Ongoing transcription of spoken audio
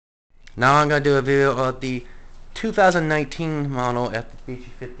Now I'm gonna do a video of the 2019 model at the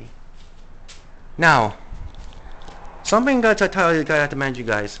BG50. Now, something got to tell you, got to mention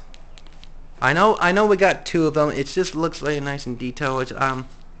you guys. I know we got two of them. It just looks very nice and detailed.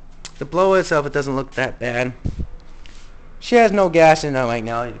 The blower itself, it doesn't look that bad. She has no gas in it right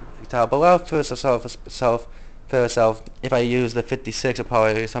now, you can tell. But well, for herself, if I use the 56, it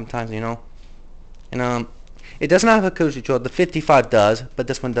probably sometimes, And it does not have a cruise control. The 55 does, but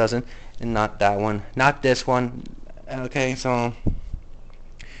this one doesn't, and not that one, not this one. Okay, so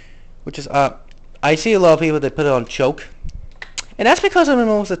which is I see a lot of people that put it on choke, and that's because of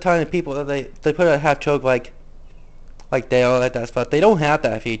most of the time the people they put it on half choke like they all like that stuff. They don't have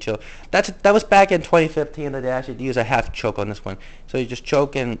that feature. That was back in 2015 that they actually use a half choke on this one. So you just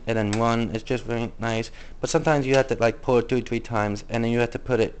choke and then run. It's just very nice. But sometimes you have to like pull it 2-3 times, and then you have to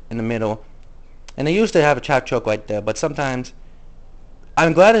put it in the middle. And they used to have a half choke right there, but sometimes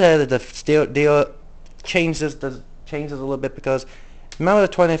I'm glad that the Stihl deal changes a little bit, because remember the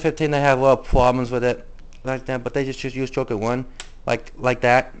 2015 they have a lot of problems with it like that, but they just use choke at one like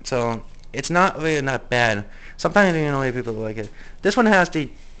that. So it's not really not bad. Sometimes people like it. This one has this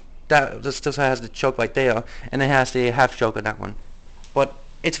has the choke right there, and it has the half choke on that one. But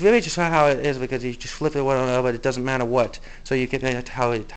it's really just how it is, because you just flip it one on the other. It doesn't matter what. So you can how it